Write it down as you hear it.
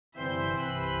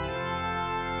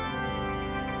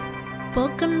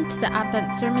Welcome to the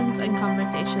Advent Sermons and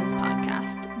Conversations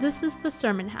podcast. This is the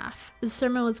sermon half. The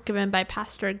sermon was given by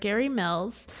Pastor Gary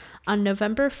Mills on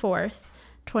November 4th,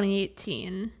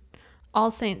 2018,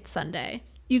 All Saints Sunday.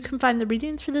 You can find the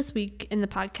readings for this week in the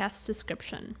podcast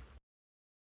description.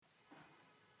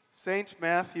 St.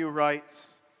 Matthew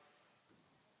writes,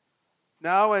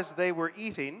 "Now as they were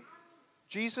eating,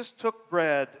 Jesus took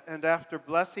bread and after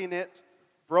blessing it,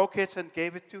 broke it and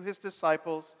gave it to his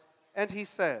disciples, and he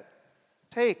said,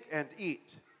 'Take and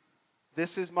eat.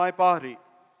 This is my body.'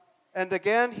 And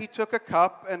again he took a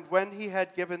cup, and when he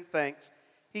had given thanks,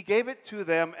 he gave it to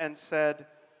them and said,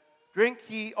 'Drink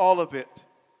ye all of it,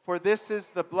 for this is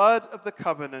the blood of the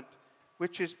covenant,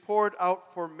 which is poured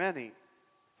out for many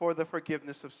for the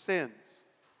forgiveness of sins.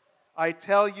 I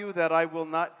tell you that I will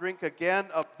not drink again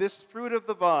of this fruit of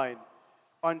the vine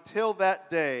until that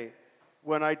day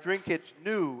when I drink it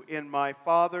new in my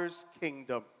Father's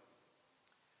kingdom.'"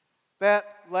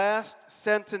 That last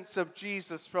sentence of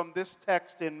Jesus from this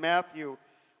text in Matthew,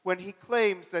 when he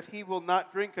claims that he will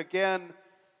not drink again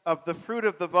of the fruit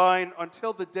of the vine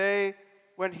until the day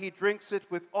when he drinks it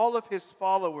with all of his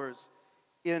followers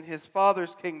in his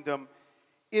Father's kingdom,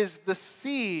 is the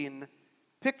scene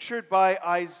pictured by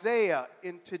Isaiah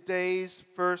in today's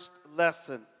first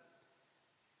lesson.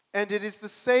 And it is the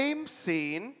same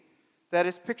scene that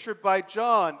is pictured by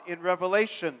John in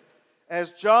Revelation,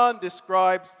 as John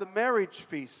describes the marriage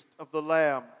feast of the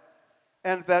Lamb,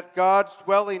 and that God's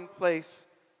dwelling place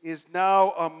is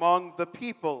now among the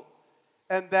people,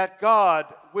 and that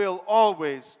God will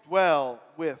always dwell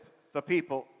with the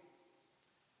people.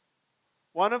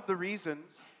 One of the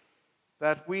reasons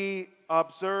that we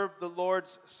observe the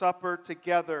Lord's Supper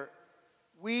together,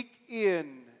 week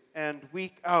in and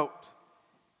week out,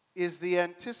 is the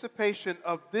anticipation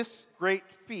of this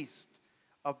great feast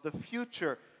of the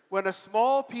future, when a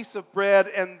small piece of bread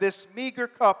and this meager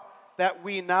cup that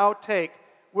we now take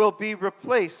will be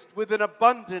replaced with an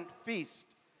abundant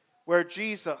feast, where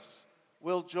Jesus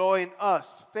will join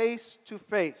us face to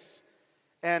face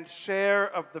and share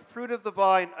of the fruit of the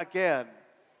vine again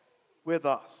with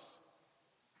us.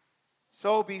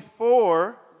 So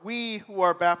before we who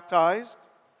are baptized,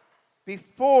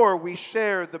 before we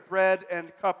share the bread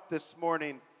and cup this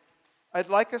morning, I'd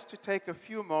like us to take a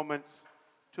few moments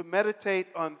to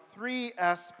meditate on three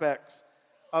aspects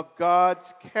of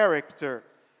God's character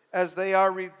as they are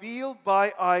revealed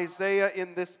by Isaiah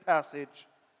in this passage,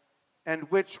 and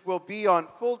which will be on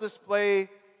full display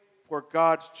for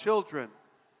God's children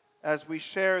as we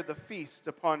share the feast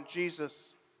upon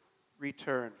Jesus'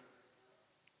 return.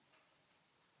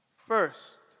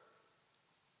 First,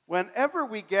 whenever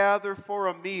we gather for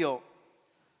a meal,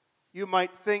 you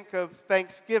might think of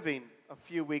Thanksgiving a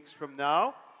few weeks from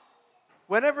now.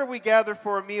 Whenever we gather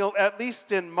for a meal, at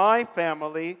least in my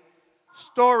family,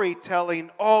 storytelling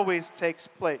always takes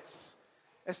place,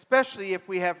 especially if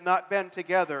we have not been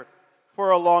together for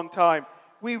a long time.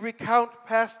 We recount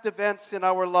past events in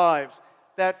our lives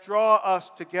that draw us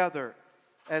together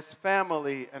as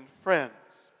family and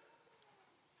friends.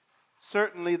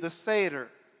 Certainly the Seder,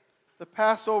 the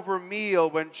Passover meal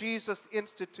when Jesus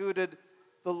instituted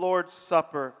the Lord's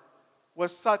Supper,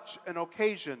 was such an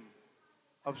occasion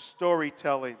of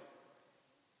storytelling.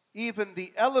 Even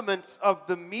the elements of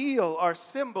the meal are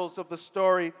symbols of the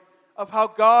story of how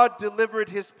God delivered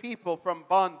his people from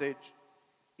bondage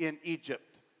in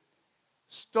Egypt.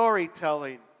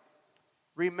 Storytelling,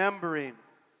 remembering,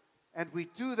 and we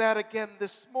do that again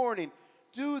this morning.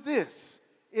 Do this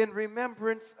in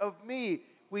remembrance of me.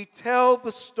 We tell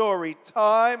the story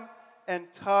time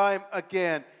and time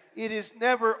again. It is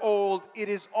never old, it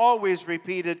is always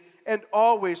repeated and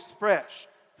always fresh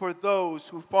for those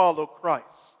who follow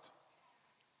Christ.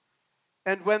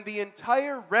 And when the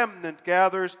entire remnant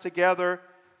gathers together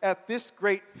at this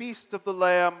great feast of the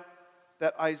Lamb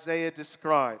that Isaiah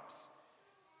describes,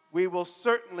 we will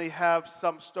certainly have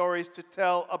some stories to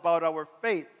tell about our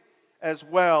faith as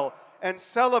well, and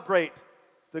celebrate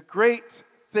the great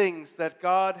things that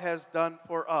God has done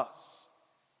for us,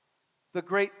 the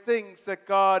great things that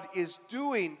God is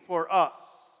doing for us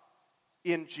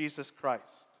in Jesus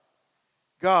Christ.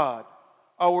 God,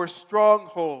 our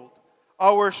stronghold,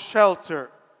 our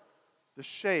shelter, the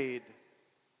shade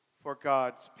for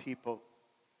God's people.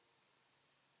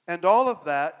 And all of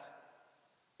that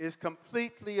is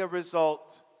completely a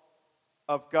result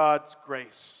of God's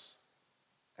grace,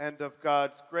 and of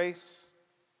God's grace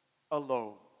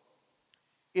alone.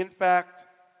 In fact,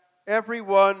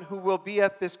 everyone who will be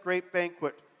at this great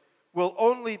banquet will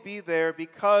only be there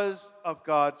because of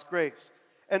God's grace,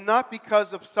 and not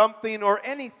because of something or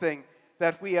anything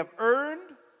that we have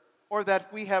earned or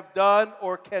that we have done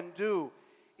or can do.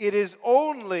 It is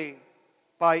only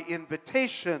by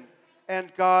invitation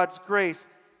and God's grace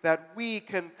that we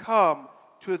can come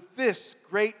to this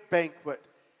great banquet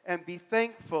and be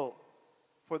thankful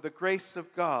for the grace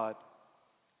of God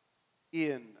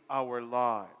in our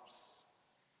lives.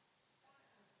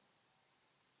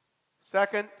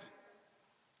 Second,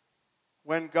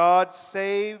 when God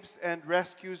saves and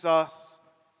rescues us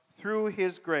through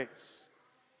His grace,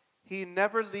 He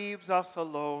never leaves us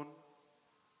alone,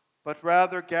 but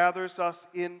rather gathers us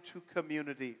into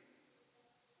community,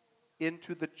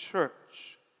 into the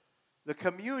church, the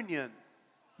communion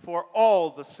for all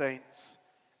the saints,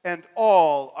 and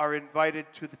all are invited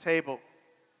to the table.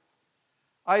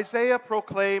 Isaiah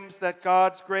proclaims that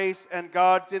God's grace and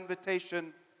God's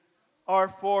invitation are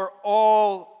for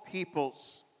all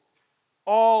peoples,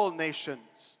 all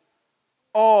nations,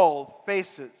 all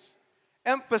faces,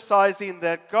 emphasizing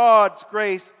that God's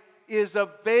grace is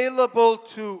available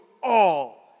to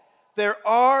all. There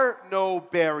are no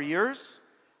barriers.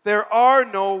 There are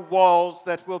no walls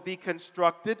that will be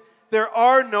constructed. There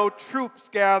are no troops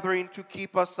gathering to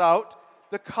keep us out.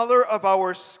 The color of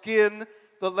our skin,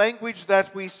 the language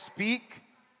that we speak,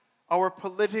 our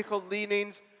political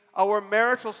leanings, our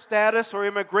marital status or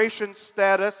immigration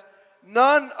status,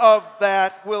 none of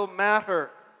that will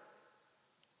matter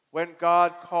when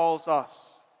God calls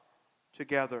us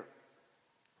together.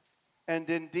 And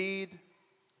indeed,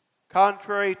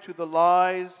 contrary to the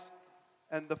lies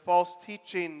and the false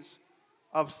teachings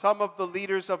of some of the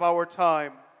leaders of our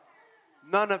time,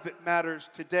 none of it matters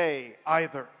today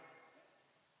either.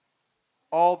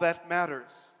 All that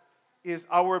matters is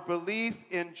our belief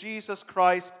in Jesus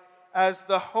Christ as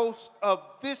the host of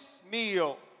this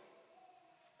meal,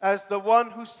 as the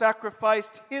one who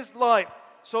sacrificed His life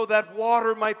so that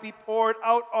water might be poured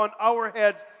out on our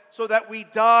heads, so that we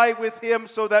die with Him,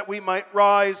 so that we might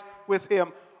rise with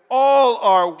Him. All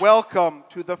are welcome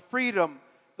to the freedom,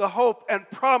 the hope, and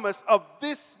promise of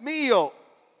this meal,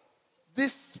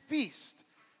 this feast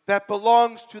that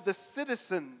belongs to the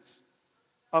citizens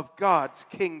of God's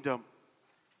kingdom.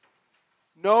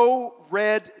 No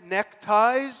red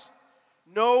neckties,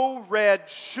 no red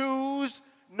shoes,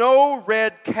 no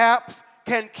red caps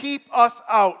can keep us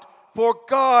out, for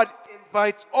God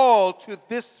invites all to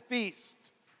this feast.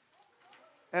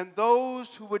 And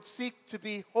those who would seek to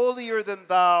be holier than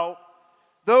thou,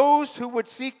 those who would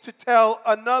seek to tell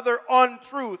another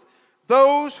untruth,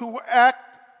 those who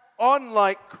act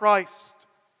unlike Christ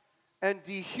and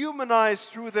dehumanize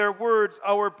through their words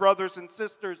our brothers and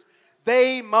sisters,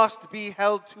 they must be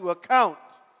held to account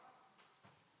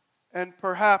and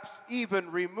perhaps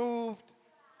even removed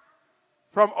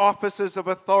from offices of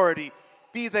authority,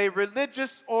 be they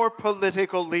religious or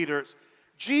political leaders.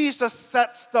 Jesus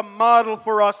sets the model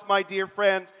for us, my dear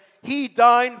friends. He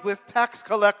dined with tax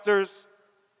collectors.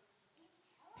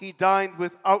 He dined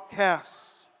with outcasts.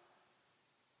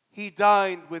 He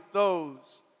dined with those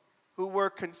who were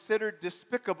considered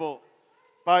despicable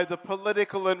by the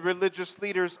political and religious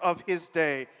leaders of His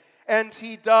day. And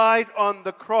He died on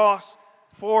the cross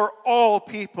for all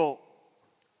people.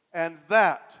 And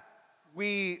that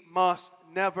we must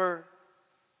never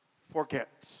forget.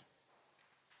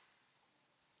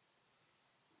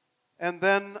 And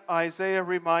then Isaiah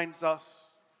reminds us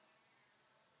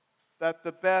that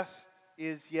the best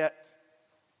is yet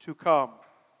to come.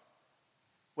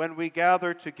 When we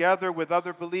gather together with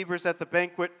other believers at the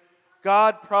banquet,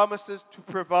 God promises to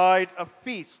provide a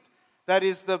feast that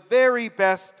is the very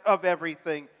best of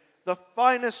everything, the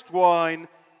finest wine,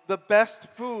 the best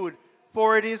food,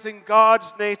 for it is in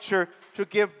God's nature to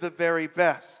give the very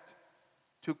best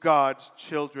to God's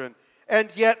children.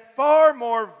 And yet far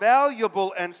more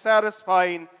valuable and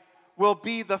satisfying will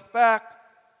be the fact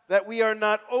that we are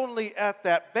not only at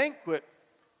that banquet,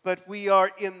 but we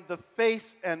are in the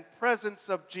face and presence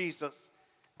of Jesus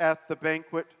at the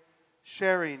banquet,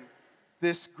 sharing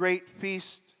this great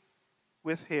feast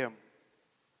with Him.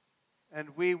 And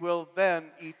we will then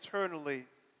eternally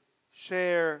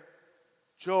share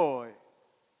joy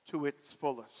to its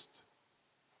fullest.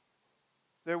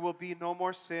 There will be no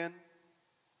more sin,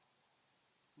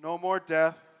 no more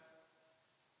death,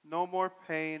 no more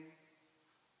pain,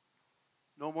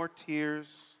 no more tears,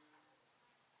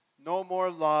 no more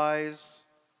lies,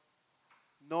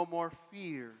 no more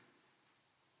fear,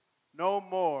 no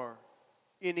more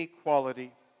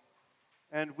inequality,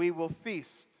 and we will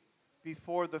feast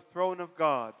before the throne of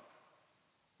God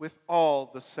with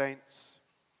all the saints.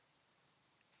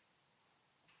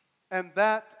 And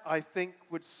that, I think,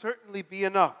 would certainly be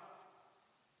enough.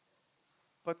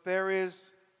 But there is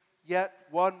yet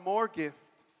one more gift,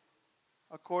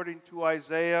 according to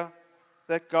Isaiah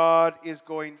that God is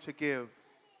going to give.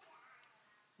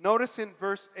 Notice in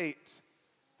verse 8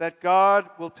 that God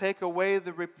will take away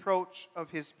the reproach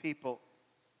of his people.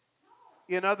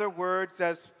 In other words,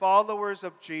 as followers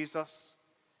of Jesus,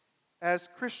 as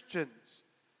Christians,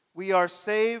 we are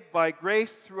saved by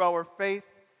grace through our faith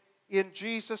in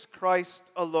Jesus Christ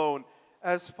alone.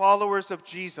 As followers of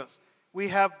Jesus, we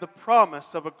have the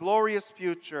promise of a glorious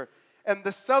future, and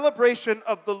the celebration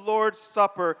of the Lord's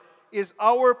Supper is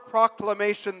our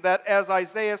proclamation that, as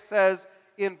Isaiah says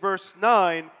in verse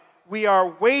 9, we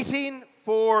are waiting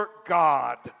for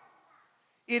God.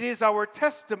 It is our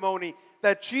testimony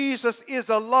that Jesus is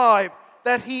alive,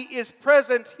 that he is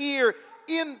present here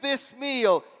in this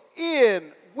meal,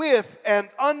 in, with, and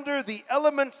under the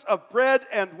elements of bread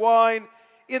and wine,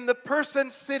 in the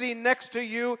person sitting next to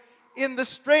you, in the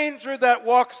stranger that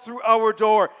walks through our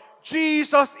door.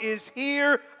 Jesus is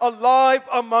here, alive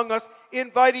among us,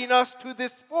 inviting us to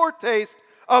this foretaste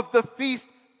of the feast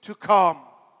to come.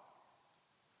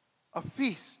 A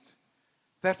feast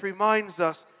that reminds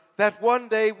us that one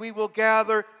day we will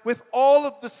gather with all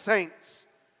of the saints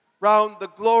round the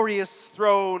glorious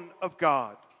throne of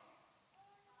God.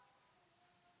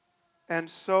 And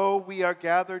so we are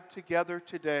gathered together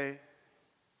today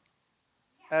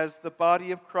as the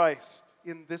body of Christ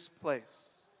in this place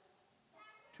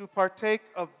to partake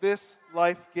of this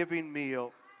life-giving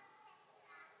meal.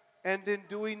 And in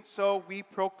doing so, we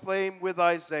proclaim with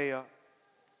Isaiah,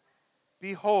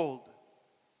 "Behold,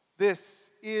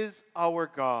 this is our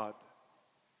God.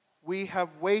 We have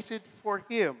waited for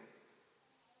him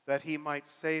that he might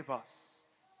save us.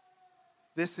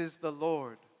 This is the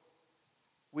Lord.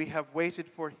 We have waited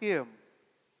for him.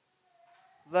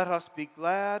 Let us be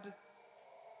glad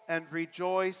and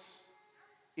rejoice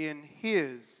in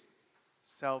his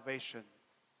salvation."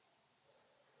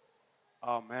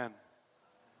 Amen.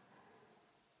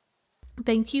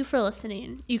 Thank you for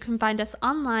listening. You can find us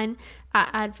online at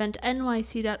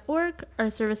adventnyc.org. Our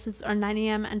services are 9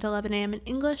 a.m. and 11 a.m. in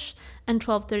English and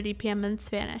 12:30 p.m. in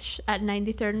Spanish at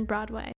 93rd and Broadway.